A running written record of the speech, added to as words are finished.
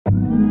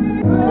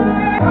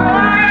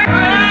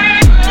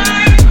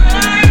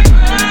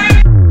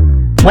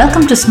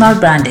Welcome to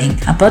Smart Branding,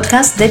 a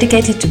podcast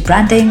dedicated to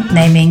branding,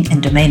 naming,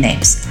 and domain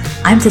names.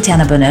 I'm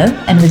Tatiana Bonneau,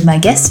 and with my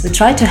guests, we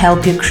try to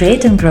help you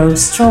create and grow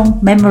strong,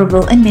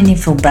 memorable, and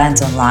meaningful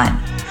brands online.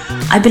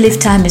 I believe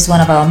time is one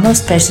of our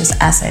most precious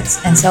assets,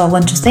 and so I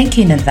want to thank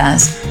you in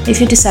advance if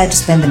you decide to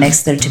spend the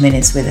next 30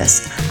 minutes with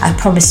us. I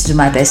promise to do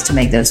my best to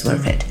make those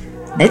worth it.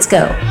 Let's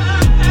go!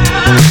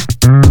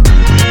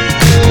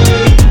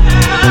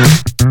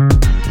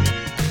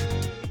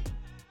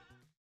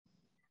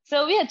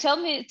 So yeah, tell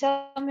me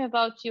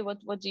about you.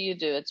 What do you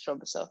do at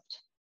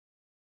Robosoft?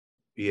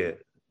 Yeah.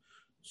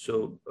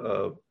 So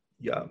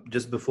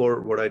just before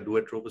what I do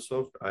at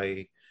Robosoft,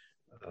 I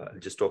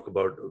just talk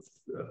about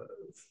a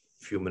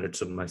few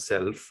minutes on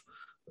myself.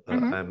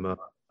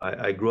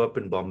 I grew up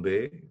in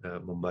Bombay,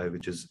 Mumbai,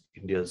 which is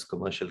India's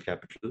commercial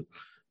capital,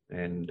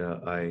 and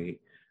I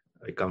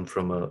come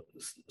from a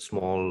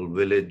small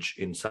village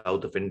in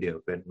south of India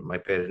when my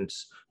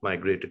parents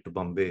migrated to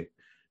Bombay.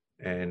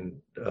 And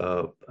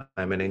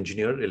I'm an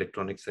engineer,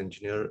 electronics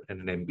engineer,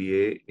 and an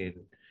MBA in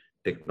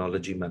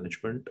technology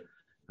management.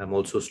 I'm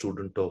also a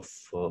student of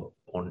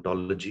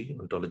ontology.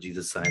 Ontology is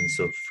a science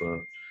of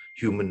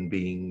human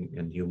being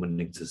and human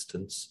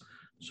existence.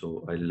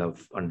 So I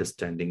love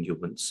understanding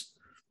humans.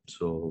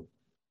 So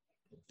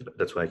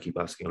that's why I keep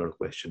asking a lot of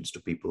questions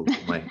to people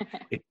who might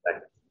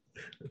interact.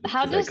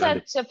 How does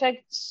that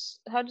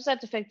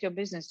affect your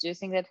business? Do you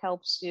think that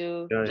helps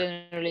you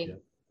generally?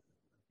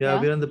 Yeah,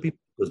 we're in the people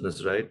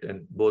business, right?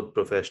 And both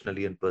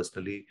professionally and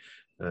personally,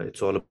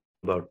 it's all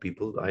about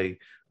people. I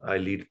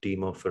lead a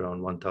team of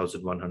around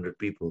 1,100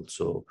 people.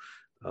 So,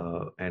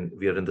 and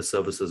we are in the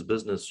services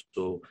business.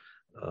 So,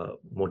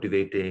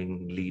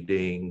 motivating,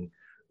 leading,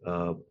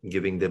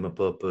 giving them a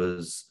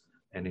purpose,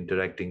 and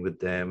interacting with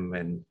them,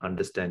 and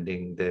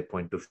understanding their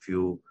point of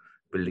view,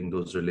 building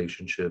those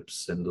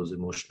relationships and those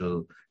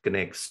emotional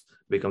connects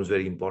becomes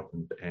very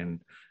important. And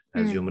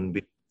as human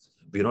beings,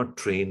 we're not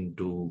trained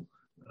to.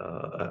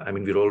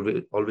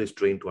 We're always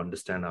trained to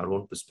understand our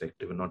own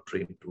perspective and not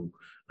trained to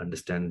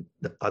understand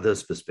the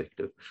other's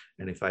perspective.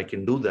 And if I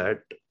can do that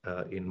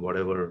in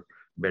whatever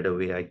better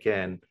way I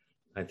can,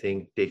 I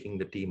think taking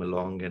the team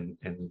along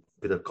and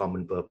with a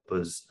common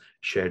purpose,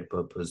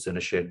 and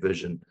a shared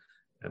vision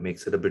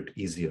makes it a bit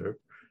easier.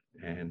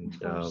 And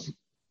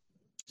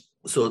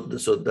so at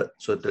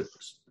the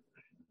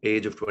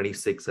age of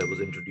 26, I was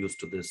introduced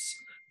to this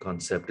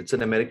concept. It's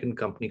an American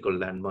company called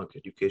Landmark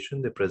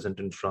Education. They're present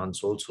in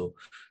France also,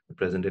 they're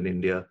present in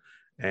India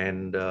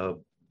and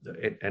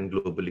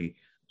globally.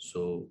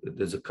 So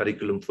there's a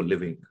curriculum for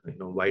living.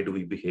 Why do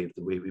we behave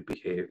the way we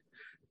behave?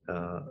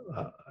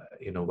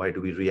 Why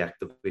do we react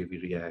the way we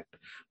react?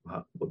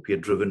 We are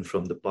driven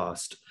from the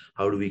past.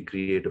 How do we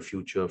create a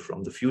future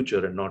from the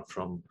future and not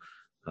from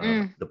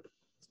the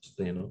past?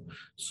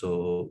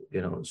 So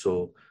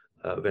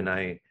when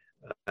I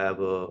have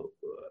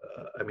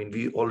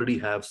we already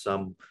have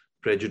some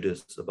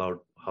prejudice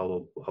about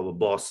how a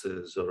boss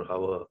is, or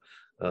how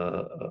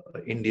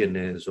a Indian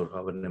is, or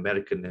how an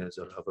American is,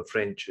 or how a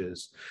French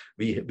is.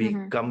 We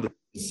come with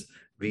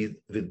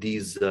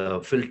these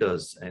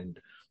filters, and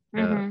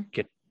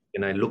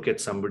can I look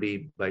at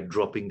somebody by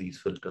dropping these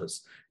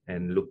filters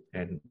and look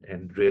and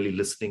really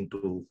listening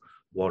to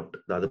what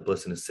the other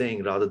person is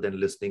saying rather than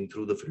listening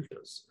through the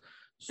filters.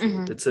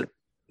 So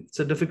it's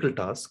a difficult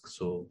task.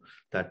 So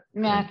that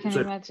I can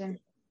imagine.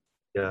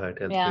 Yeah, it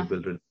helps me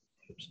build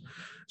relationships.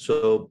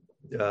 So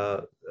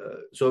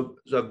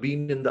I've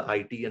been in the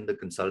IT and the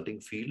consulting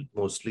field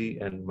mostly,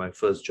 and my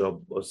first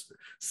job was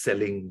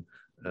selling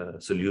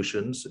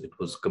solutions. It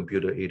was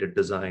computer-aided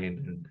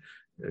design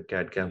and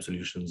CAD/CAM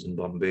solutions in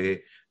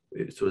Bombay.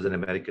 It was an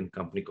American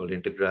company called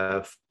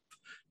Intergraph.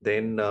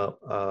 Then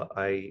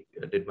I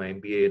did my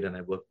MBA, and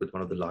I worked with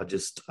one of the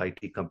largest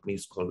IT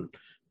companies called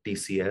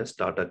TCS,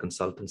 Tata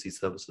Consultancy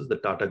Services. The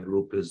Tata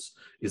Group is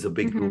a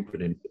big group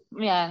in India.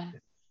 Yeah.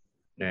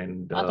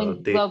 And I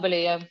think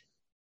globally,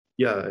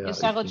 yeah. You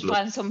struggle to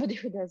find somebody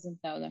who doesn't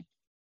know them.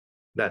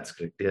 That's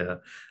correct. Yeah.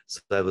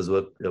 So I was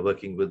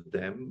working with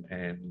them,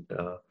 and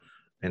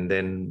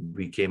then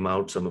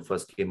some of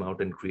us came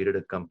out and created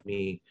a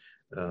company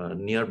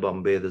near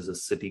Bombay. There's a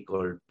city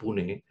called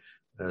Pune,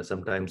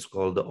 sometimes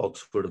called the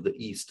Oxford of the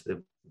East. There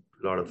are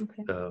a lot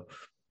of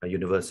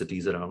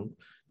universities around.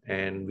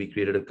 And we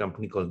created a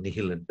company called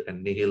Nihilant,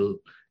 and nihil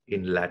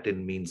in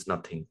Latin means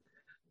nothing.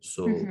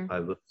 So I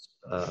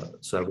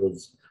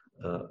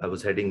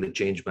was heading the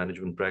change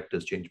management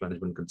practice, change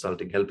management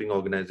consulting, helping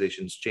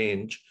organizations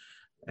change,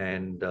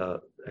 and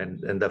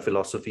the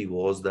philosophy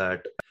was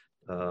that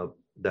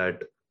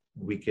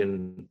we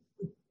can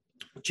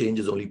change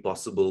is only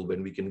possible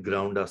when we can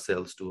ground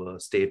ourselves to a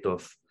state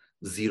of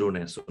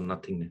zeroness or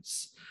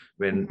nothingness.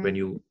 When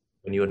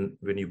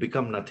you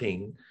become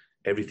nothing,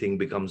 everything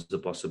becomes a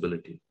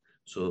possibility.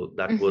 So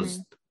that was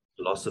the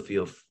philosophy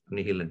of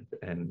Nihilant,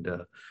 and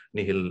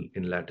nihil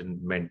in Latin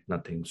meant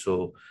nothing.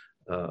 So,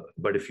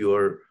 but if you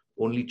are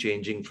only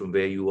changing from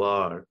where you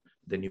are,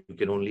 then you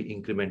can only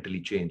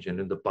incrementally change. And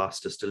in the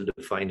past is still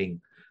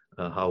defining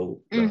how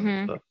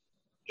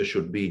it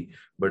should be.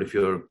 But if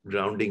you're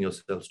grounding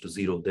yourselves to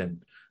zero,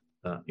 then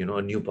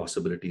a new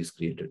possibility is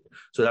created.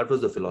 So that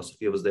was the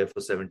philosophy. I was there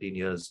for 17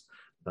 years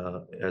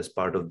as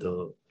part of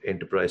the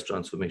enterprise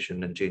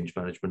transformation and change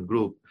management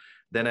group.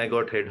 Then I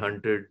got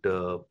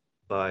headhunted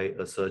by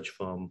a search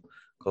firm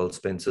called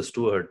Spencer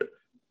Stewart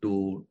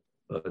to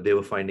they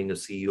were finding a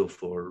CEO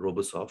for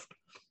Robosoft,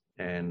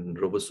 and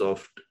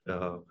Robosoft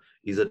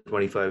is a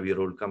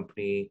 25-year-old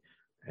company,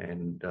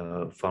 and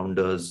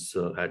founders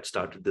had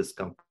started this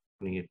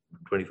company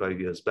 25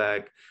 years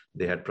back.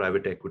 They had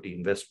private equity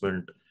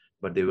investment,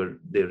 but they were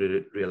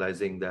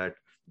realizing that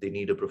they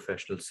need a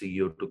professional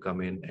CEO to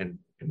come in and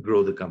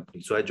grow the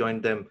company. So I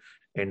joined them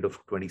end of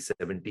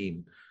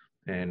 2017.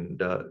 And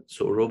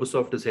so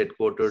Robosoft is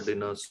headquartered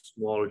in a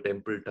small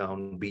temple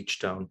town, beach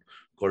town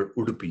called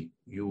Udupi,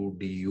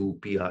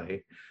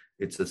 Udupi.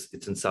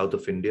 It's in south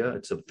of India.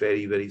 It's a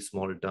very, very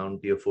small town,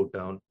 tier 4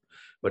 town,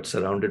 but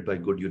surrounded by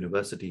good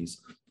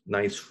universities,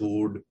 nice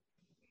food,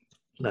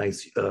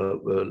 nice, a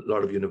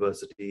lot of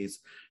universities,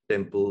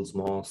 temples,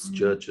 mosques,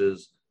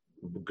 churches,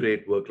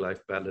 great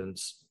work-life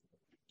balance.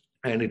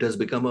 And it has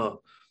become uh,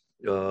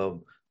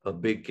 a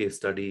big case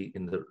study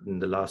in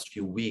the last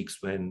few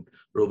weeks when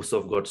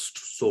Robosoft got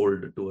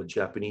sold to a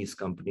Japanese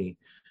company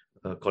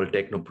called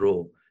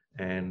Technopro.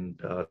 And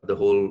the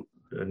whole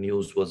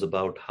news was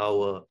about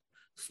how a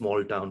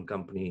small town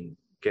company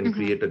can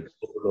create a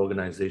global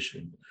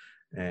organization.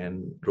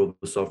 And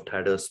Robosoft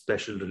had a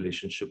special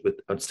relationship with,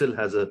 still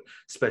has a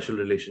special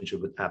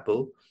relationship with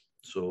Apple.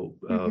 So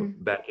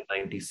back in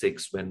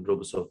 '96, when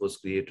Robosoft was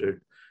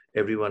created,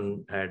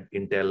 everyone had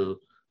Intel,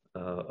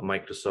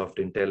 Microsoft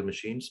Intel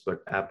machines, but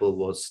Apple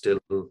was still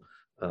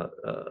uh,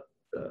 uh,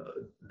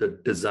 the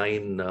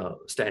design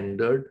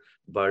standard,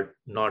 but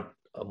not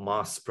a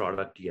mass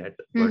product yet.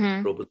 But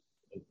Robosoft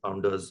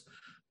founders,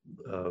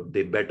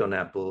 they bet on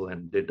Apple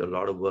and did a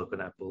lot of work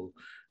on Apple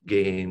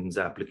games,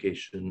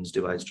 applications,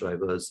 device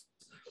drivers,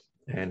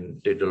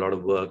 and did a lot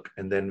of work.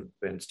 And then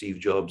when Steve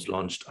Jobs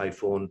launched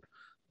iPhone,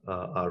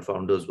 our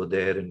founders were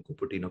there in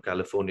Cupertino,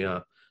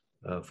 California,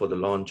 for the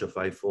launch of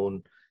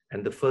iPhone.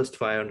 And the first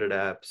 500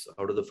 apps,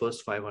 out of the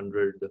first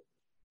 500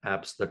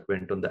 apps that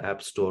went on the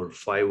App Store,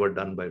 5 were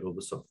done by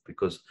Robosoft,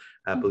 because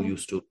Apple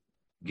used to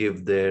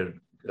give their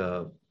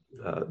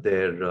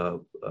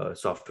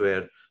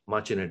software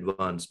much in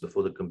advance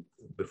before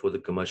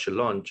the commercial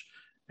launch,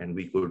 and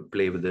we could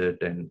play with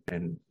it and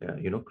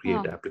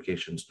create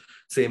applications.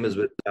 Same as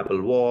with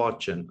Apple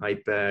Watch and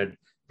iPad,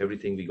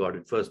 everything we got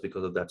it first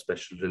because of that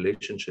special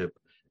relationship.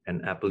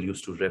 And Apple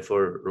used to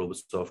refer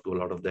Robosoft to a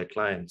lot of their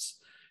clients.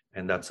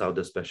 And that's how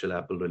the special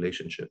Apple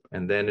relationship.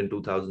 And then in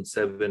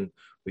 2007,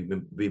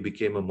 we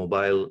became a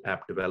mobile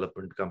app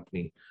development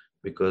company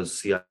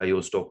because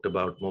CIOs talked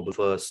about mobile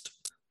first,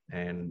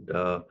 and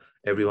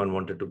everyone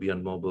wanted to be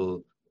on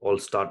mobile. All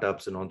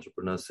startups and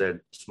entrepreneurs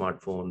said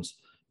smartphones.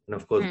 And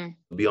of course,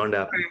 beyond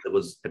Apple, there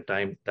was that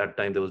time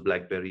there was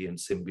BlackBerry and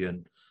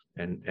Symbian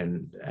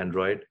and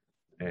Android.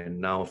 And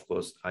now, of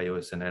course,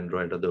 iOS and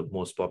Android are the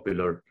most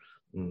popular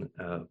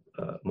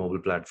mobile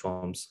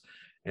platforms.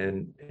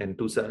 And in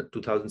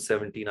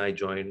 2017, I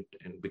joined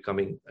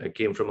I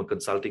came from a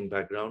consulting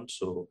background.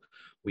 So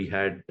we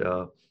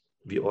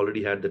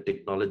already had the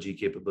technology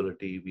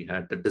capability, we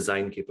had the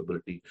design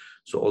capability.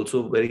 So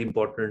also very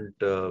important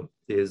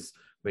is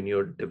when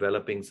you're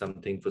developing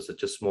something for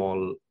such a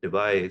small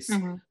device,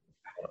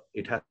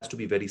 it has to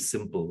be very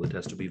simple. It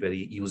has to be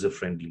very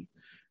user-friendly.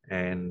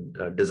 And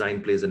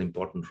design plays an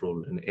important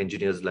role. And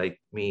engineers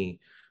like me,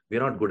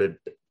 we're not good at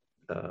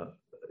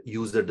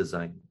user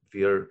design.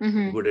 We're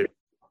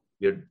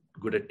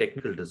good at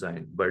technical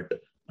design, but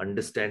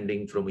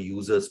understanding from a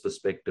user's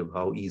perspective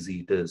how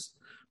easy it is.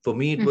 For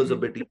me, it was a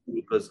bit easy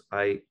because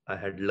I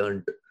had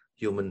learned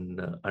human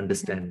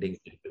understanding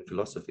and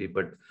philosophy.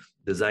 But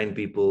design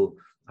people,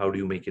 how do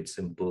you make it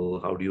simple?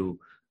 How do you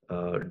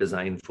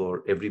design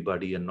for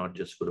everybody and not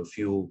just for a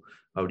few?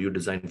 How do you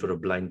design for a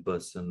blind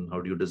person?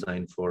 How do you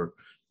design for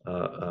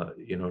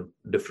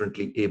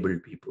differently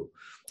abled people?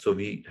 So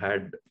we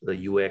had the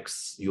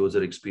UX,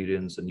 user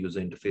experience, and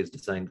user interface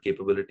design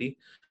capability.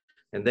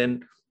 And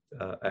then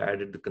I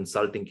added the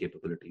consulting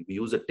capability. We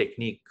use a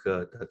technique,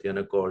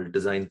 Tatiana, called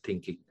design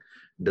thinking.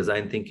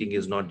 Design thinking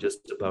is not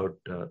just about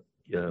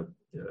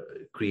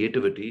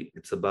creativity,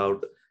 it's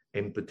about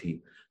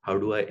empathy. How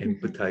do I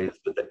empathize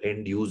with the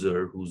end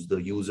user, who's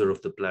the user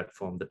of the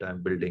platform that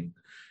I'm building?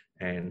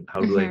 And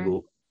how do I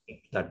go to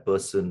that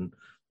person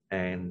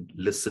and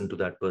listen to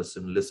that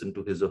person, listen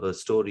to his or her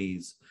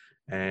stories,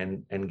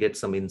 and get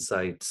some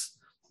insights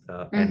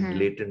and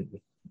latent,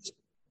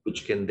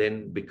 which can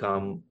then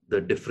become the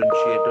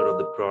differentiator of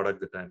the product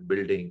that I'm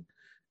building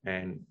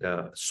and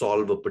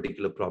solve a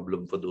particular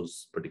problem for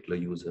those particular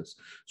users.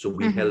 So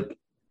we help,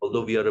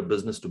 although we are a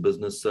business to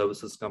business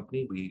services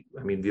company, we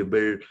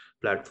build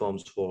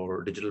platforms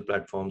for digital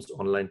platforms,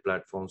 online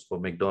platforms for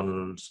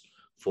McDonald's,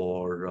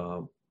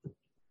 for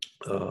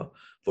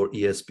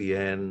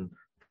ESPN.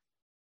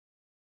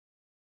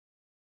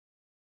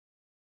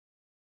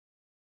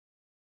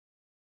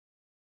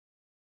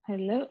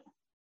 Hello.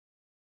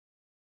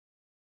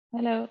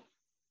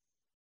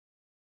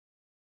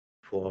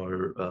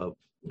 for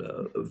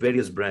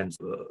various brands.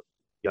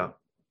 Yeah,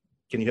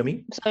 can you hear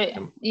me? Sorry.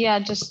 Yeah,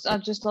 I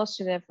just lost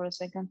you there for a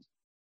second.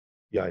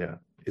 Yeah.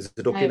 Is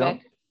it okay Hi, now?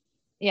 back.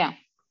 Yeah.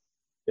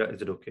 Yeah,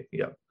 is it okay?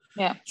 Yeah.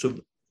 Yeah. So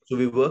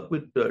we work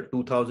with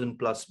 2,000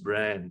 plus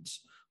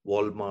brands,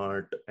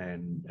 Walmart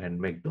and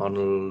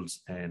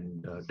McDonald's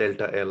and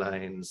Delta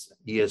Airlines,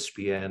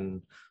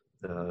 ESPN,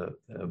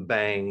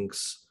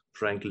 banks,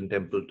 Franklin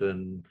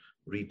Templeton,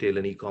 retail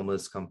and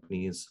e-commerce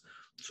companies.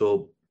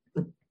 So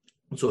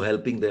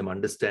helping them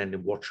understand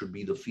what should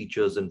be the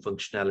features and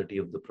functionality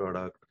of the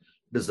product,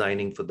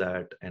 designing for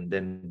that, and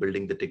then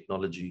building the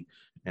technology,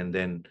 and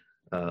then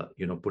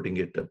putting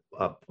it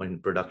up in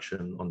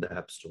production on the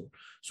App Store.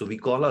 So we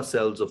call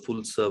ourselves a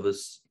full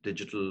service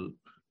digital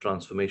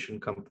transformation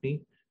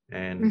company,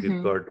 and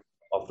we've got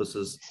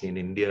offices in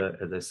India,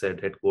 as I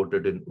said,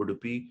 headquartered in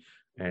Udupi,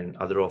 and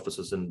other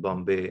offices in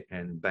Bombay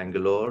and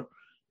Bangalore.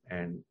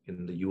 And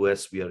in the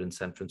US, we are in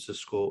San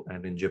Francisco,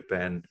 and in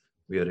Japan,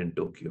 we are in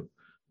Tokyo.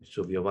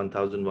 So we are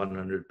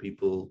 1,100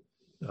 people,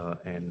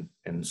 and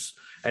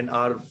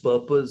our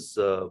purpose,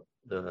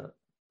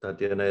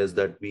 Tatiana, is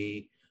that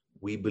we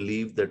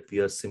believe that we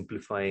are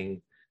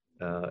simplifying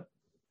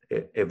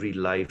every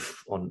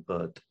life on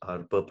earth.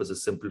 Our purpose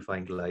is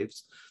simplifying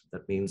lives.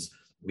 That means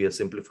we are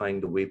simplifying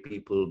the way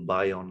people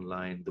buy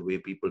online, the way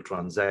people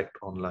transact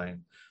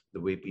online,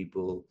 the way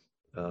people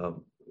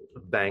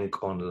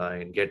bank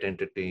online, get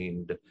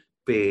entertained,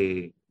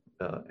 pay.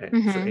 So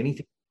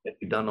anything that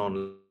be done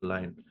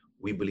online,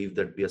 we believe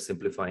that we are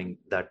simplifying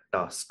that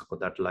task or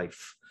that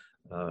life,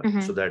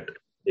 so that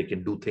they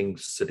can do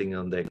things sitting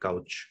on their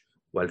couch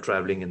while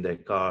traveling in their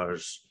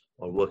cars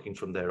or working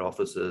from their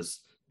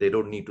offices. They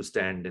don't need to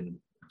stand in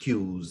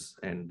queues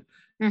and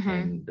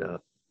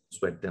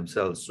sweat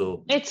themselves.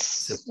 So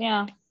it's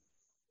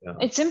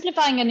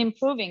simplifying and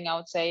improving, I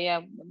would say.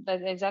 Yeah,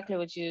 that's exactly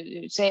what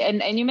you say.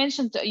 And you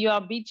mentioned you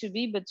are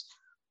B2B, but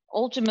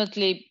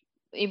ultimately,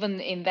 even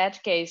in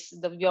that case,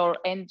 your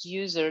end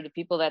user, the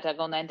people that are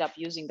going to end up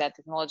using that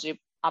technology,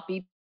 are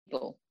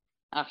people,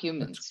 are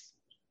humans.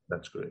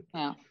 That's great.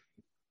 Yeah.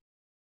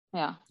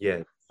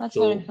 That's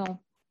so very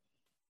cool.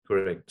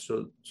 Correct.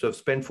 So I've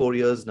spent 4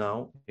 years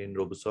now in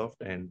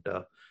Robosoft, and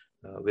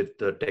with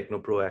the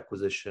Technopro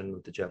acquisition,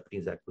 with the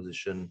Japanese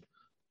acquisition,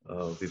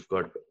 we've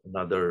got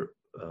another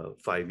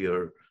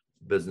 5-year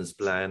business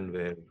plan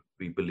where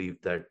we believe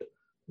that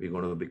we're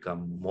going to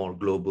become more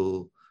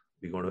global.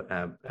 We're going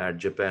to add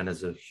Japan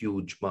as a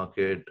huge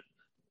market,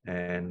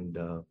 and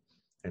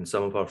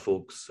some of our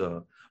folks,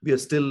 we are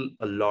still,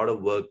 a lot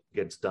of work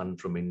gets done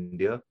from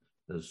India.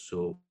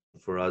 So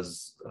for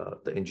us,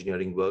 the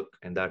engineering work,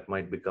 and that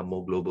might become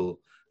more global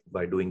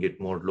by doing it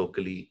more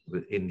locally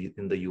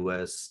in the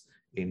US,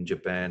 in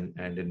Japan,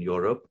 and in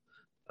Europe.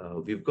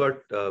 We've got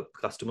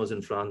customers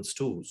in France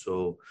too.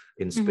 So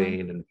in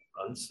Spain and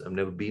France, I've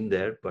never been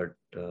there, but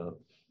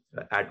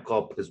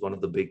Adcop is one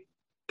of the big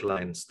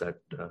clients that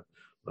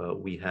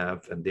we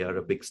have, and they are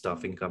a big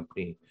staffing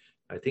company,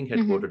 I think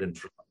headquartered in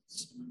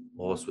France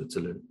or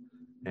Switzerland.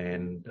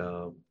 And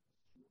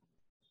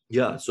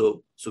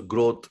so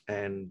growth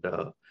and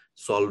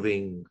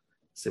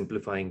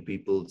simplifying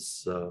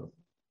people's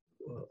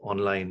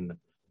online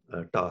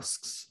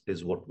tasks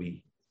is what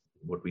we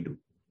do.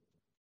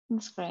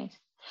 That's great.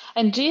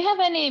 And do you have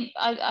any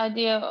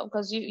idea,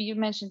 because you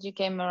mentioned you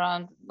came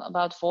around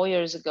about 4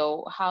 years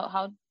ago,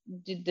 how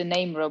did the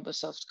name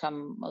Robosoft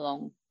come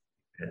along?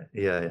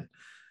 Yeah.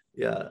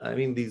 I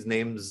mean, these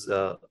names,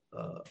 there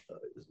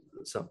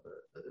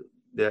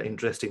are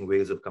interesting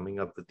ways of coming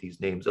up with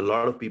these names. A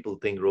lot of people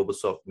think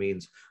Robosoft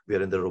means we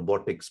are in the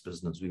robotics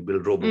business. We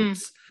build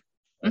robots.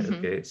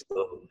 Okay,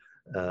 so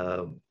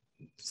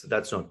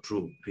that's not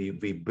true.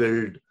 We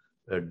build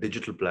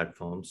digital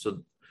platforms.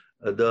 So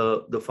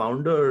the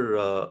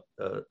founder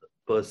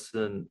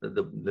person,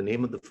 the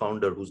name of the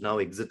founder, who's now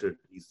exited,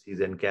 he's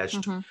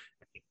encashed, no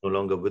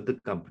longer with the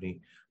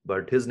company,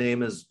 but his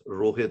name is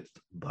Rohit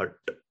Bhatt.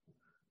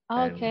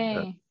 Okay.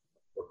 And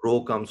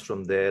Ro comes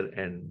from there,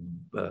 and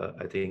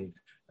I think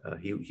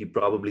he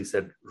probably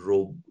said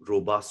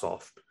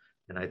Robosoft,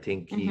 and I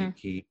think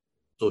he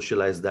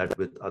socialized that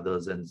with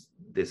others, and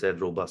they said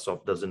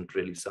Robosoft doesn't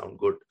really sound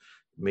good,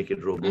 make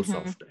it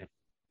Robosoft,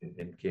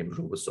 and came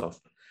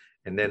Robosoft.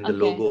 And then the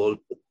logo,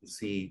 also, you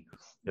see,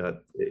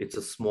 it's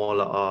a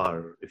small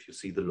R. If you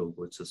see the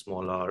logo, it's a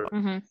small R.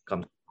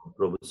 Comes from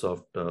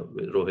Robosoft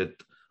with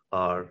Rohit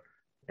R,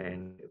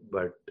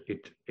 but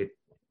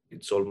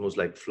it's almost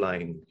like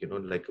flying,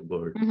 like a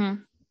bird.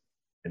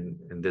 And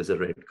there's a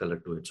red color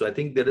to it. So I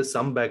think there is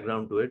some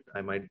background to it.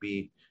 I might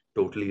be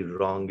totally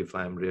wrong if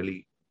I'm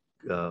really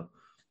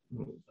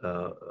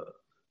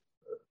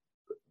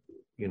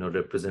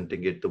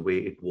representing it the way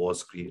it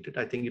was created.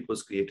 I think it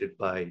was created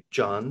by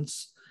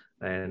chance,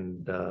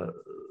 and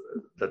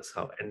that's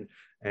how.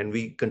 And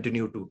we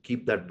continue to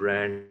keep that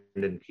brand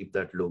and keep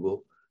that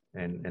logo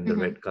and the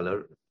red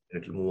color.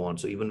 And it'll move on.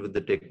 So even with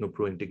the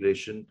Technopro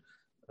integration,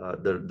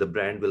 the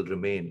brand will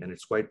remain, and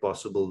it's quite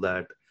possible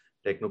that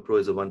Technopro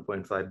is a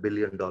 $1.5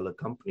 billion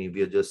company.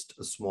 We are just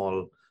a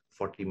small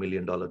 $40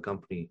 million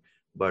company.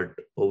 but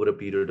over a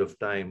period of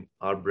time,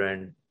 our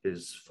brand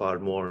is far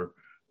more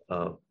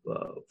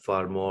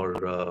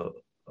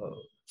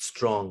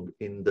strong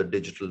in the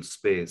digital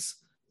space.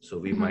 So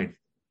we might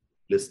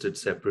list it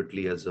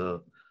separately as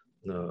a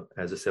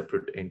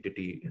separate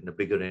entity and a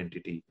bigger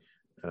entity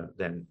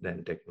than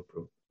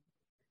Technopro.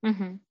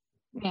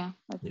 Yeah,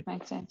 that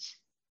makes sense.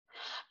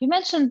 You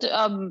mentioned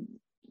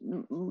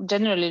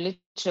generally,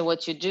 literally,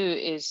 what you do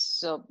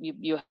is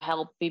you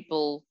help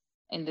people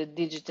in the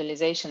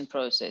digitalization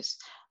process.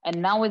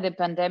 And now with the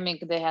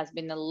pandemic, there has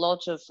been a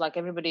lot of, like,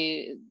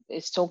 everybody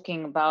is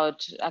talking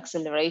about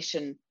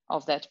acceleration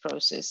of that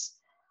process.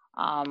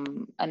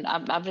 And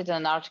I've written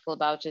an article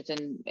about it,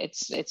 and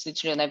it's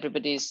literally on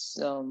everybody's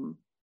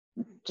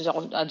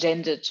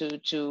agenda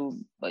to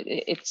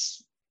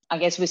it's, I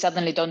guess we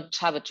suddenly don't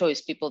have a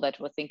choice. People that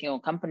were thinking, or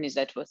companies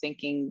that were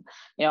thinking,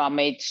 are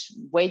made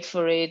wait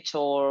for it,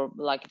 or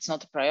like it's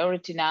not a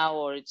priority now,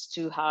 or it's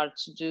too hard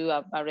to do.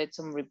 I read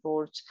some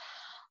report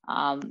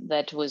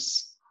that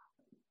was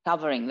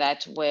covering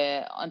that,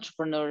 where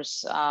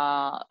entrepreneurs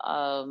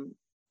are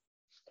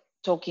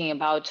talking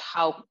about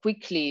how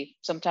quickly,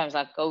 sometimes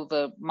like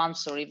over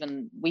months or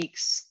even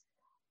weeks,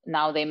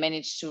 now they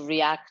manage to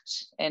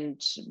react and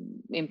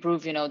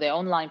improve, their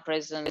online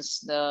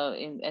presence,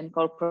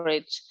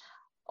 incorporate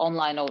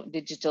online or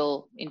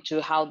digital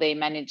into how they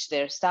manage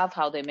their staff,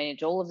 how they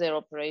manage all of their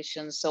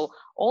operations. So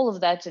all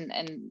of that,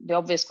 and the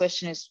obvious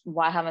question is,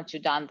 why haven't you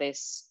done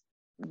this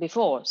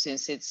before,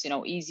 since it's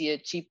easier,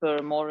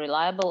 cheaper, more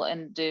reliable?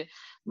 And the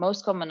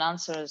most common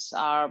answers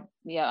are,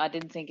 I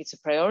didn't think it's a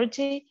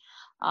priority,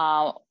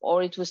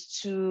 or it was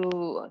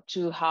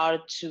too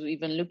hard to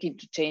even look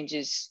into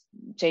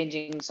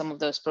changing some of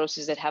those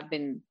processes that have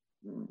been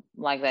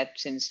like that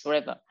since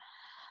forever.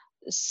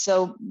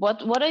 So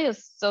what are your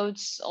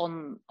thoughts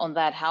on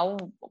that? How,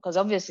 because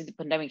obviously the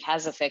pandemic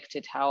has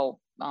affected how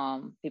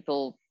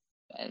people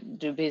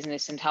do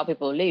business and how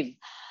people live.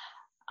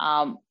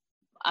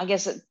 I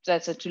guess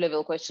that's a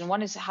two-level question.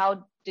 One is,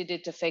 how did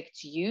it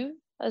affect you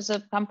as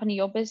a company,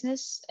 your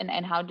business,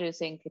 and how do you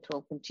think it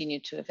will continue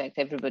to affect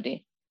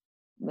everybody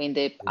in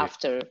the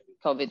after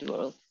COVID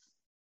world?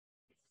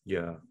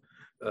 Yeah,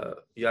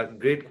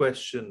 great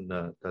question,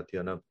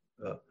 Tatiana.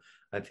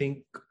 I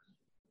think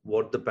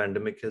what the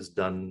pandemic has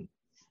done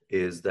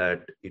is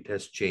that it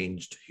has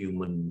changed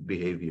human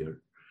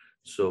behavior.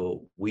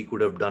 So we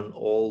could have done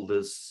all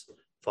this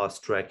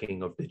fast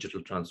tracking of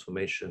digital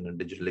transformation and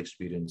digital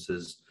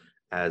experiences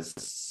as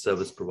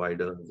service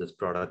providers, as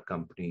product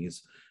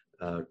companies,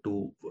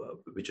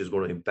 which is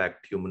going to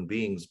impact human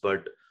beings.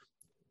 But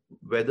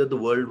whether the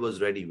world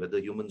was ready, whether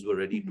humans were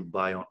ready to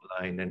buy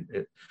online,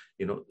 and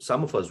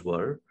some of us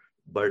were,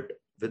 but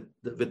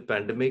with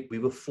pandemic, we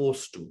were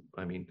forced to.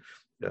 I mean,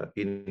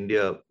 in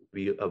India,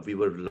 we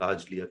were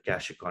largely a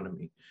cash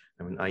economy.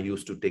 I mean, I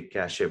used to take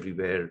cash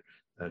everywhere.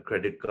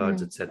 Credit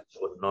cards, etc.,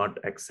 were not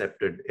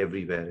accepted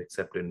everywhere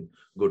except in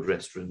good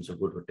restaurants or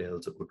good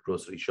hotels or good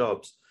grocery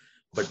shops.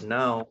 But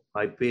now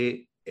I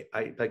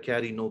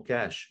carry no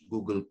cash.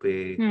 Google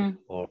Pay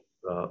or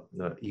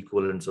the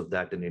equivalents of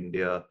that in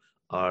India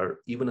are,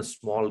 even a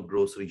small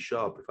grocery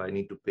shop, if I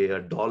need to pay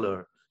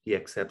 $1, he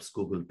accepts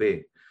Google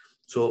Pay.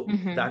 So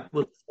that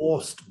was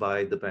forced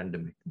by the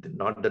pandemic.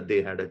 Not that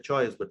they had a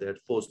choice, but they had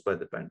forced by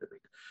the pandemic.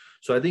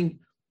 So I think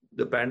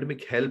the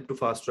pandemic helped to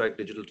fast track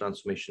digital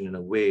transformation in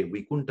a way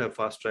we couldn't have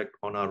fast tracked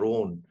on our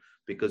own,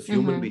 because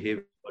human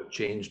behavior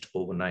changed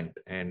overnight,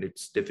 and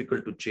it's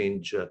difficult to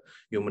change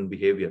human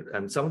behavior.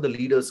 And some of the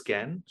leaders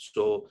can.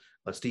 So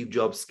Steve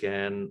Jobs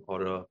can,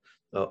 or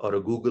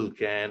a Google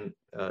can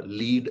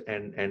lead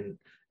and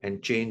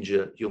change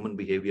human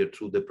behavior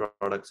through their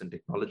products and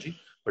technology,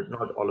 but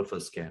not all of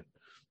us can.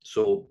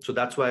 So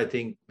that's why I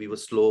think we were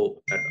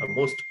slow.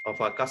 Most of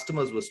our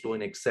customers were slow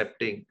in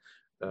accepting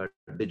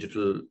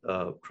digital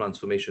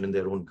transformation in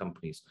their own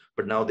companies,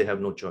 but now they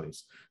have no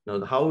choice.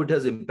 Now, how it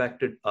has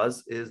impacted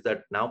us is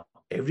that now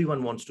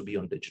everyone wants to be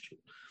on digital.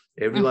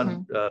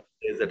 Everyone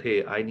says that,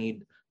 hey, I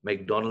need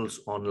McDonald's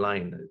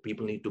online.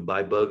 People need to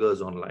buy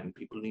burgers online.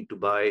 People need to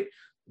buy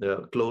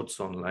clothes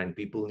online.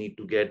 People need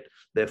to get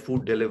their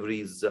food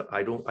deliveries.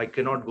 I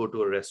cannot go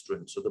to a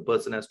restaurant, so the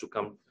person has to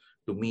come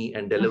to me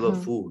and deliver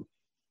food.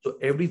 So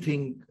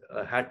everything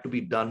had to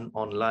be done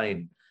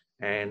online.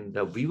 And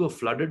we were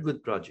flooded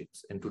with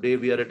projects. And today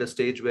we are at a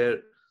stage where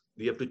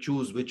we have to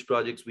choose which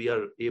projects we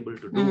are able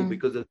to do,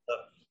 because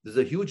there's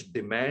a huge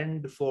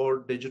demand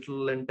for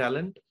digital and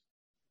talent,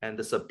 and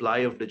the supply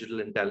of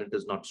digital and talent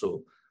is not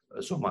so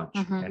much.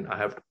 And I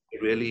have to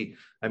really,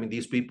 I mean,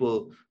 these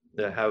people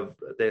have,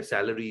 their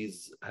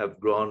salaries have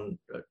grown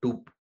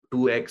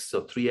 2x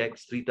or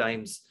 3x, 3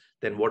 times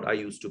than what I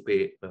used to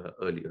pay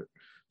earlier.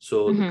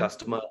 So the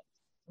customer,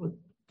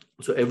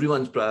 so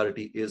everyone's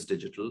priority is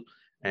digital.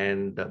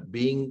 And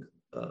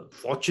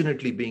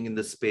fortunately being in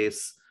the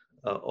space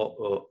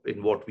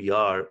in what we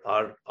are,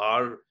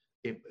 our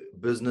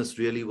business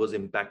really was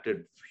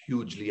impacted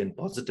hugely and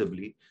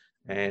positively.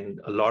 And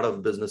a lot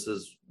of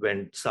businesses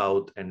went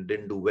south and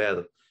didn't do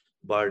well.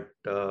 But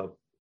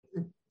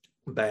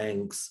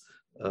banks,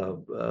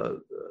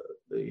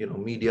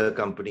 media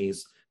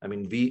companies. I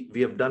mean,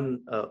 we have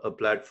done a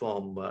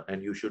platform,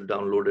 and you should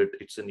download it.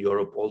 It's in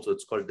Europe also.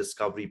 It's called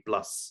Discovery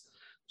Plus.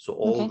 So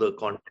all the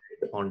content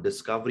on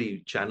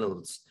Discovery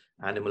channels,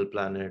 Animal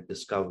Planet,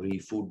 Discovery,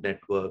 Food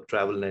Network,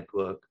 Travel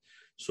Network.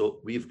 So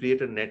we've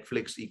created a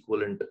Netflix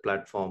equivalent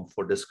platform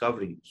for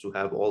Discovery to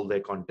have all their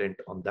content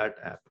on that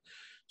app.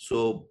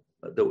 So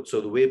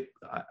the way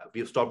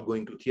we've stopped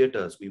going to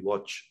theaters, we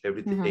watch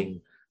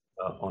everything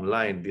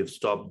online. We have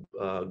stopped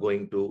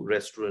going to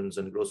restaurants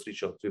and grocery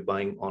shops. We're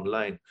buying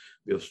online.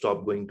 We have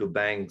stopped going to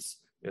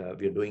banks.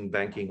 We are doing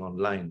banking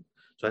online.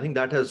 So I think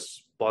that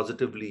has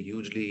positively,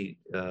 hugely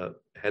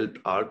helped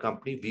our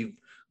company. We've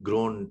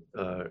grown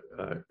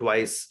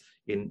twice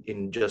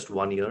in just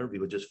 1 year. We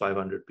were just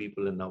 500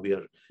 people, and now we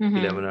are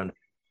 1,100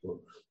 people.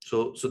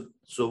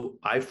 So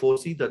I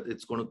foresee that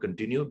it's going to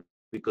continue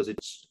because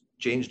it's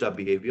changed our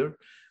behavior.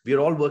 We are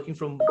all working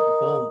from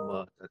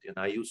home,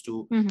 Tatiana. I used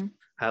to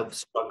have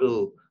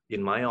struggle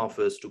in my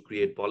office to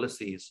create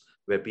policies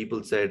where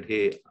people said,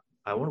 hey,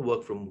 I want to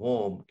work from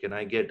home. Can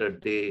I get a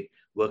day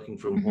working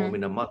from home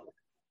in a month?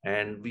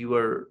 And we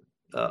were,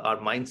 our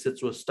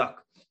mindsets were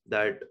stuck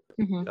that,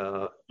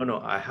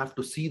 no, I have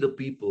to see the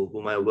people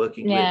whom I'm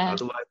working with.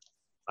 Otherwise,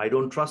 I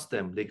don't trust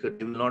them. They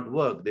will not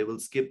work. They will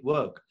skip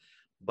work.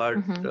 But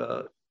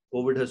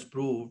COVID has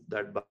proved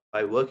that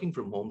by working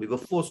from home, we were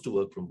forced to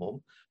work from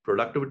home.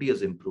 Productivity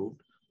has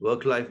improved.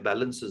 Work-life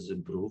balance has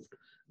improved.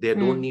 They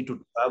don't need to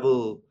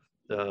travel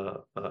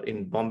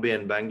in Bombay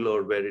and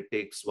Bangalore, where it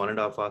takes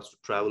 1.5 hours to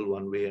travel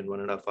one way and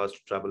 1.5 hours to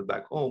travel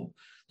back home.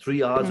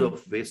 3 hours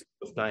of waste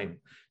of time.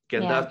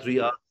 Can that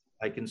 3 hours,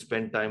 I can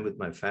spend time with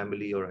my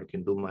family, or I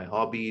can do my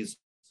hobbies,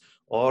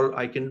 or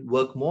I can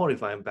work more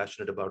if I am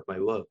passionate about my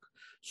work.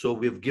 So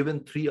we've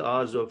given 3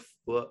 hours of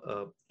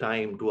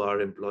time to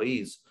our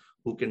employees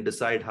who can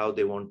decide how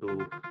they want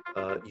to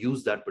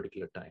use that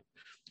particular time.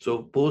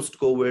 So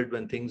post-COVID,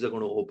 when things are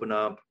going to open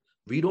up,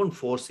 we don't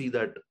foresee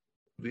that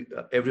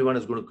everyone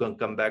is going to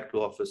come back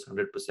to office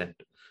 100%.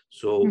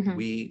 So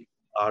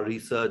our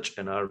research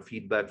and our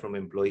feedback from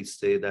employees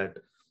say that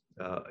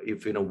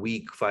if in a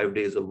week, 5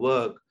 days of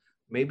work,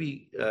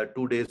 maybe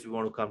 2 days we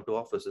want to come to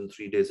office and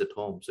 3 days at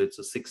home. So it's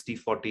a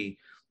 60-40%,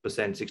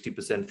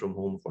 60% from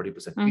home,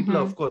 40%. People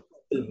are, of course,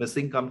 still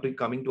missing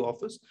coming to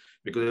office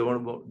because they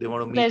want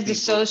to meet. There's the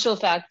social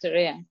factor,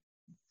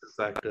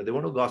 They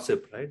want to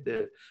gossip, right?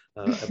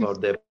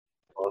 About their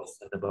boss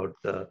and about.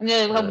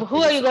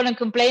 Who are you going to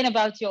complain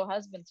about? Your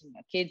husband and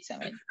your kids? I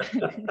mean.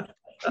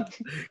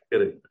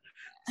 Correct.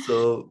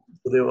 So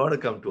they want to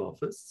come to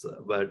office,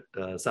 but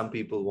some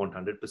people want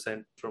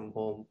 100% from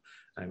home.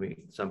 I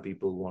mean, some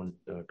people want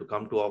to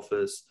come to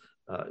office.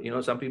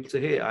 Some people say,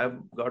 hey, I've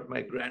got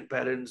my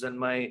grandparents and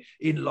my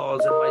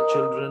in-laws and my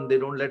children. They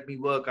don't let me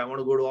work. I want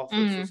to go to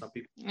office. So some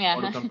people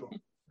want to come to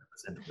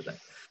office 100% of the time.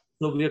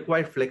 So we are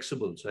quite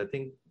flexible. So I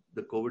think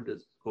the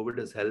COVID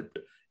has helped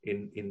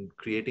in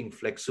creating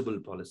flexible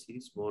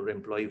policies, more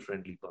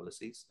employee-friendly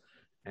policies,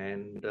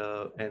 and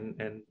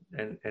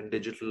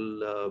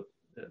digital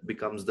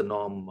becomes the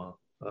norm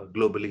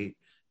globally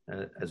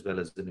as well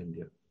as in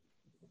India.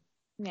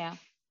 Yeah,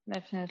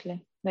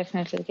 definitely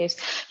the case.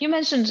 You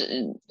mentioned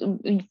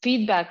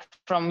feedback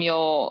from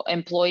your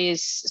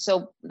employees,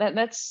 so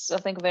that's I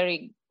think a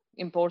very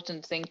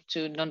important thing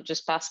to not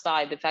just pass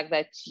by. The fact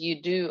that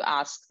you do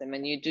ask them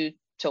and you do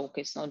talk.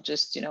 It's not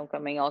just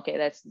coming, okay,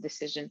 that's the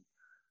decision.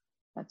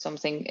 That's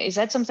something. Is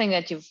that something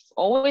that you've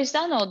always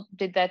done, or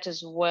did that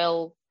as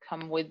well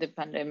come with the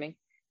pandemic?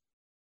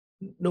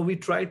 No, we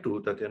try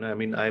to, Tatiana. I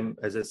mean,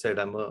 as I said,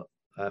 when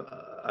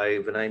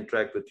I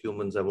interact with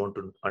humans, I want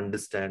to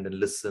understand and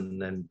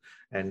listen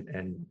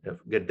and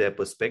get their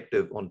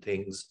perspective on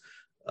things.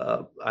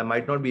 I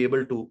might not be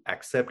able to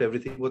accept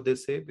everything what they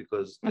say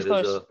because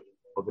there is a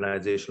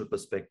organizational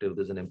perspective,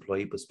 there's an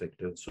employee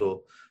perspective.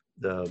 So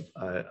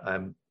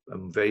I'm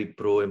very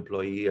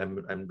pro-employee.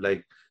 I'm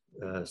like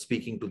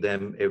speaking to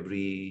them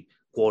every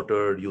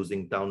quarter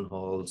using town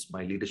halls.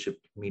 My leadership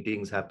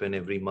meetings happen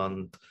every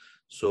month.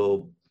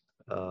 So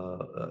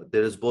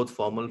there is both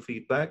formal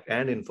feedback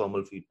and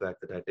informal feedback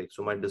that I take.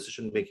 So my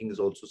decision making is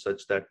also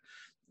such that,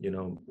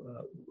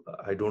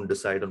 I don't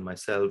decide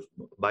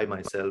by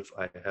myself.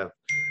 I have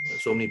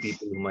so many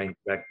people whom I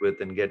interact with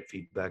and get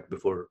feedback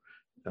before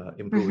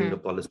improving a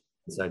policy,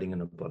 deciding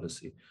on a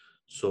policy.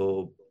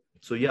 So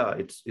yeah,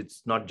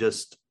 it's not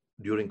just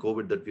during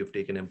COVID that we've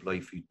taken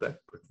employee feedback,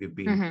 but we've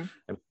been,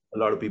 a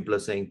lot of people are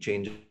saying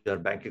change our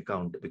bank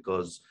account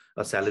because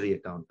a salary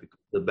account, because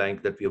the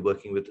bank that we are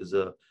working with is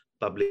a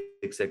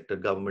public sector,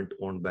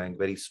 government-owned bank,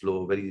 very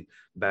slow, very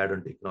bad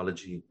on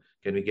technology.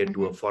 Can we get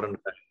to a foreign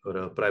bank or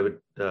a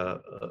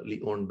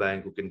privately owned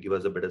bank who can give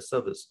us a better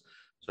service?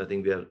 So I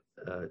think we are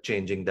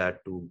changing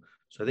that too.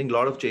 So I think a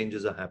lot of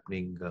changes are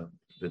happening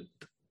with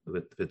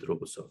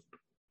Robosoft.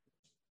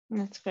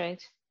 That's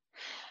great.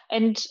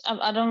 And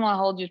I don't want to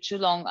hold you too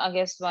long. I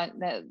guess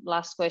the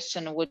last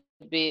question would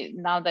be: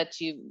 now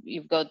that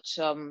you've got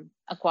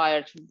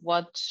acquired,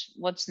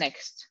 what's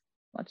next?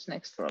 What's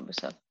next for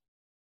Robosoft?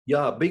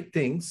 Yeah, big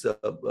things.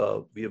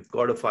 We have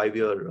got a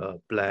 5-year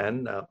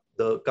plan.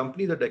 the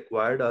company that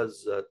acquired us,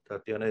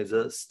 Tatiana, is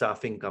a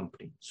staffing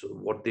company. So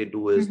what they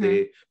do is they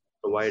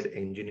provide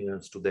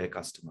engineers to their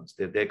customers.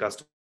 Their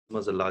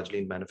customers are largely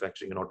in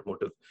manufacturing and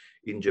automotive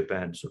in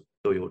Japan. So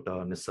Toyota,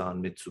 Nissan,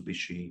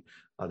 Mitsubishi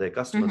are their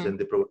customers, and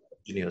they provide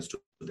engineers to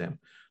them.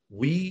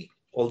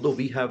 Although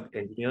we have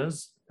engineers,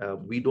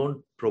 we don't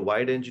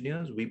provide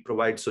engineers. We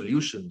provide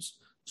solutions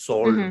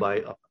solved by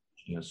our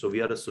engineers. So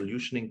we are a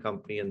solutioning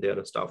company, and they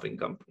are a staffing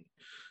company.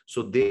 So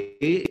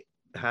they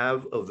have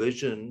a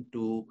vision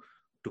to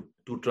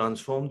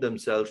transform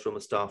themselves from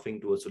a staffing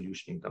to a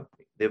solutioning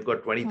company. They've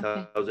got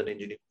 20,000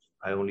 engineers.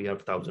 I only have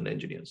 1,000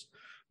 engineers.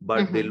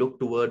 But they look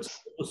towards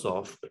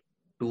Robosoft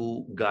to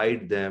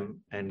guide them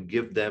and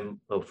give them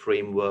a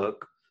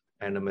framework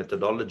and a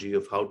methodology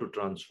of how to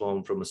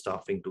transform from a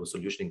staffing to a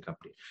solutioning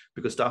company.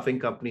 Because staffing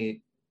company,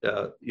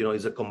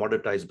 is a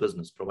commoditized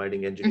business.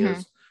 Providing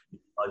engineers,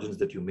 margins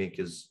that you make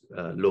is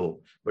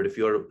low. But if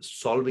you're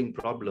solving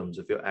problems,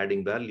 if you're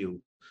adding value,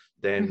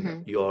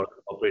 then your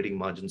operating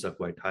margins are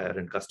quite higher,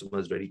 and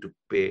customers ready to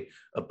pay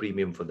a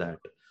premium for that.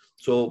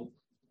 So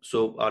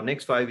our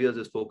next 5 years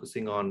is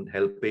focusing on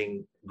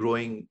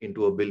growing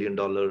into $1 billion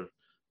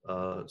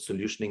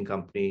solutioning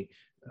company,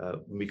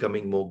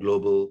 becoming more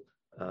global.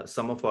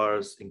 Some of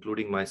ours,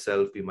 including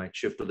myself, we might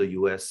shift to the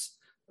US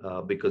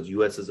because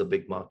US is a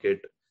big market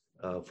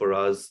for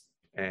us,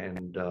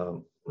 and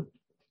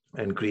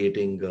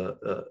creating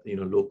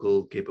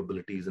local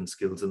capabilities and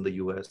skills in the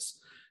US.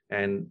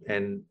 And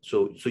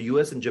so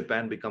US and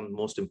Japan become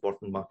most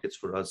important markets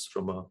for us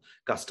from a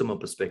customer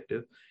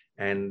perspective.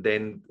 And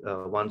then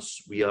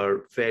once we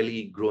are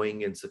fairly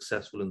growing and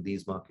successful in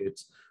these markets,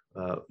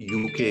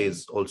 UK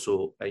is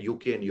also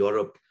UK and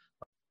Europe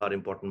are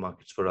important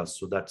markets for us.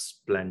 So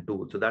that's plan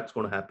 2. So that's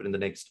going to happen in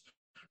the next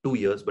 2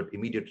 years, but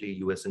immediately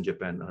US and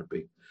Japan are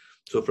big.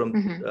 So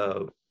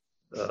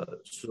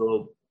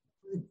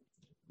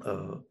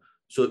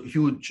so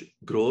huge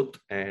growth,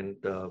 and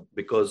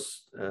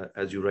because,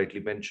 as you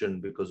rightly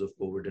mentioned, because of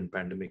COVID and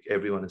pandemic,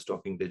 everyone is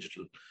talking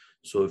digital.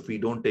 So if we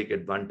don't take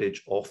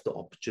advantage of the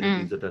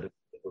opportunities that are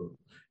available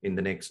in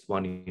the next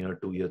 1 year,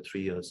 2 year,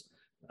 3 years,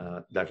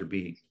 that will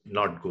be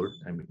not good.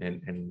 I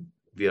mean, and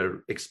we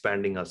are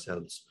expanding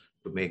ourselves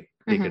to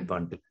take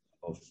advantage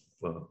of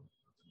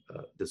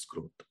this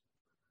growth.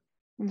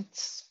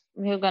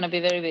 You're going to be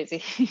very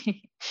busy.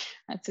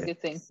 That's a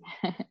good thing.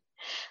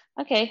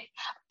 Okay.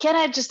 Can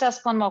I just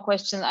ask one more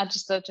question? I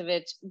just thought of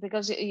it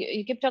because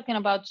you keep talking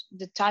about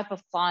the type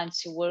of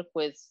clients you work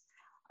with.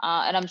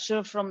 And I'm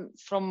sure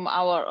from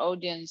our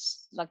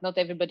audience, like not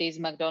everybody is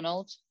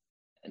McDonald's.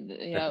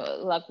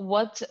 Like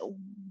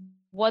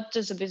what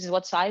does a business,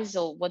 what size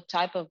or what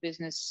type of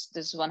business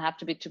does one have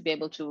to be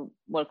able to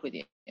work with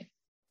you?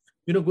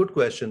 Good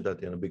question,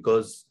 Tatiana,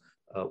 because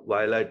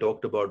while I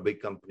talked about big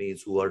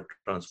companies who are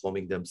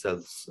transforming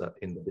themselves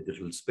in the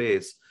digital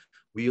space,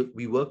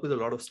 we work with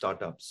a lot of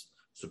startups.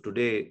 So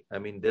today, I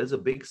mean, there's a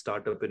big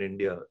startup in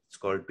India. It's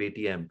called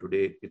Paytm.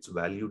 Today, it's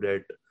valued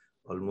at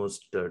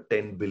almost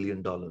 $10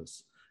 billion,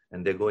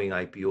 and they're going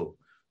IPO.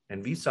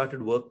 And we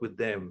started work with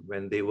them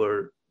when they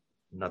were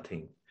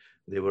nothing.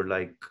 They were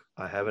like,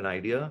 I have an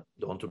idea.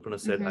 The entrepreneur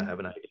said, I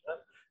have an idea.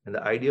 And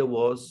the idea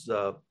was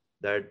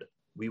that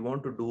we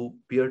want to do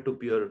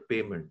peer-to-peer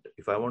payment.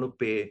 If I want to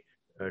pay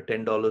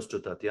 $10 to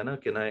Tatiana,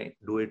 can I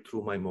do it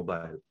through my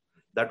mobile?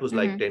 That was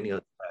like 10 years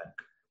back.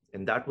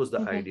 And that was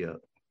the idea.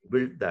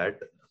 Built that.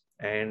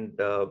 And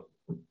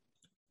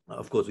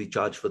of course, we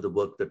charge for the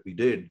work that we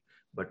did.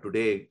 But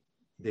today,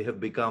 they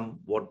have become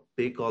what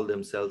they call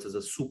themselves as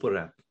a super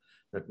app.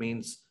 That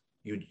means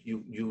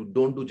you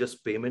don't do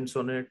just payments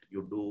on it.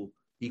 You do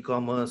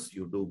e-commerce,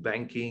 you do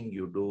banking,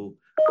 you do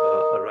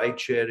ride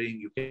sharing,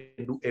 you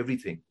can do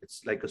everything.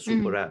 It's like a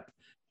super app.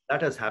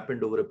 That has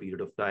happened over a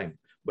period of time.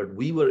 But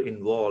we were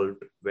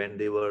involved when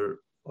they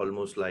were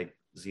almost like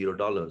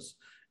 $0.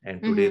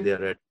 And today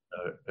they're at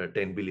a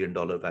 $10 billion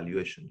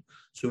valuation.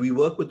 So we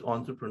work with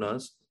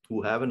entrepreneurs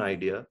who have an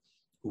idea,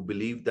 who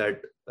believe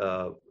that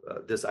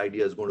this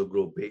idea is going to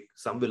grow big.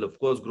 Some will, of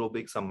course, grow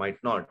big, some might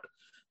not.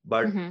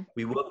 But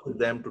we work with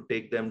them to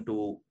take them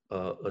to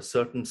a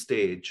certain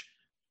stage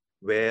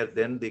where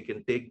then they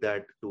can take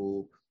that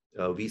to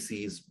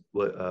VCs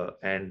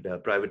and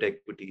private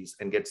equities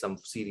and get some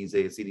Series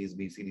A, Series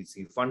B, Series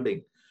C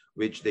funding,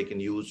 which they can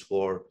use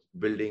for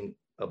building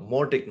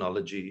more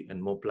technology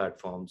and more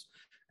platforms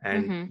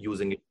and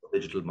using it for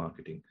digital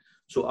marketing.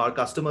 So our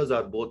customers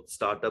are both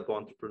startup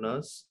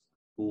entrepreneurs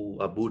who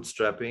are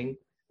bootstrapping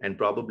and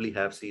probably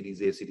have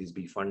Series A, Series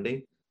B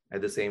funding.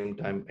 At the same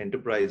time,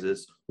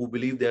 enterprises who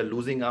believe they're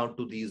losing out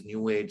to these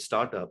new age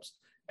startups.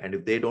 And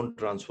if they don't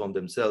transform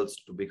themselves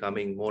to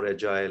becoming more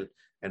agile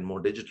and more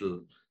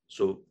digital,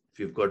 so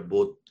we've got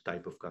both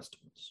type of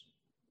customers.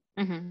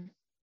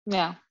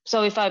 Yeah.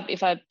 So if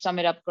I sum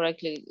it up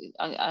correctly,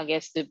 I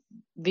guess the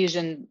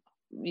vision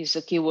is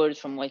a keyword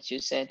from what you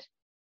said.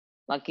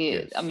 Like,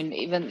 yes. I mean,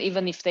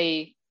 even if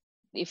they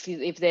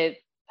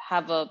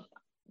have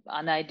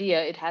an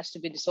idea, it has to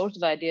be the sort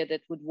of idea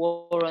that would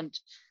warrant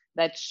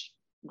that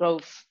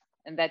growth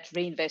and that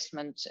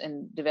reinvestment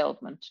and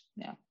development.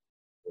 Yeah.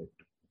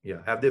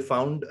 Yeah. Have they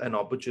found an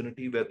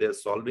opportunity where they're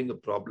solving a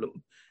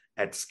problem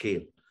at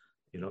scale?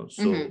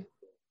 So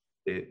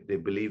they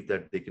believe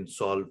that they can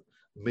solve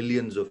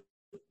millions of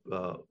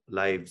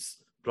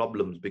lives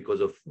problems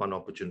because of one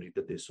opportunity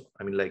that they saw.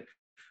 I mean, like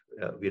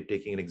we are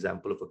taking an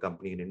example of a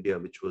company in India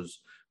which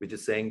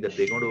is saying that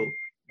they're going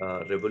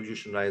to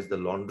revolutionize the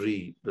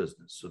laundry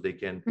business. So they'll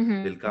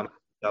come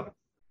pick up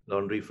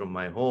laundry from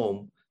my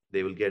home.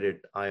 They will get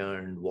it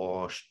ironed,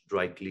 washed,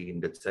 dry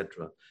cleaned,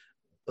 etc.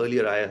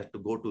 Earlier, I had to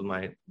go to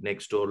my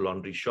next door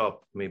laundry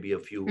shop, maybe a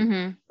few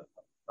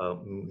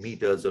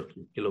meters or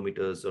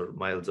kilometers or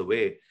miles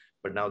away.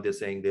 But now they're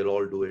saying they'll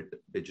all do it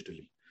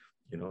digitally.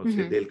 So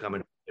they'll come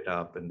and pick it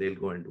up and they'll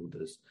go and do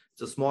this.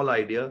 It's a small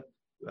idea,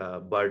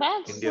 but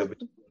India,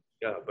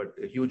 yeah, but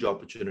a huge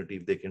opportunity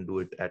if they can do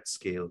it at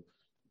scale.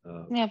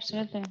 Yeah,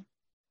 absolutely.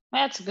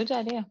 That's a good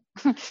idea.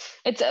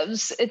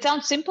 It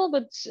sounds simple,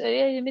 but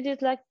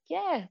immediately like,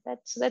 yeah,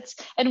 that's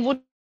and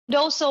would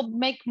also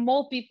make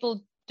more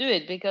people do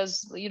it,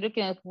 because you're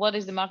looking at what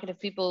is the market of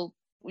people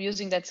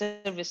using that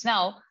service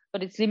now,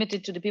 but it's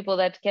limited to the people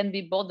that can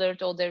be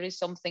bothered, or there is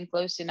something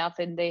close enough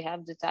and they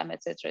have the time,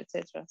 etc.,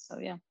 etc. So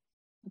yeah,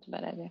 not a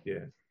bad idea.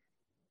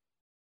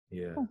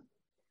 Yeah. Cool.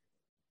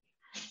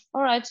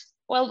 All right.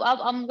 Well,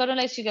 I'm gonna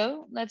let you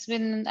go. That's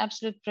been an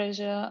absolute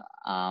pleasure.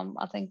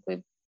 I think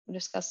we've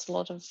discussed a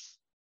lot of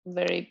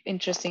very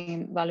interesting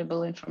and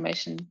valuable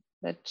information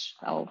that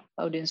our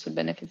audience would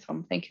benefit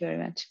from. Thank you very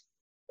much.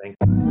 Thank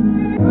you.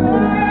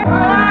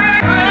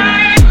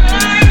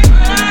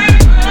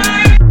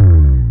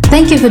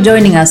 Thank you for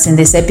joining us in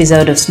this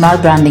episode of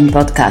Smart Branding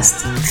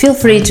Podcast. Feel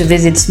free to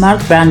visit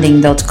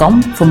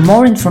smartbranding.com for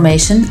more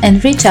information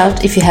and reach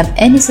out if you have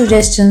any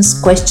suggestions,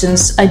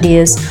 questions,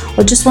 ideas,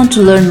 or just want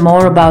to learn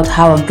more about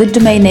how a good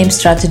domain name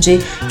strategy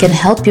can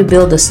help you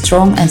build a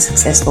strong and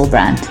successful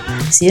brand.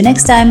 See you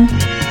next time.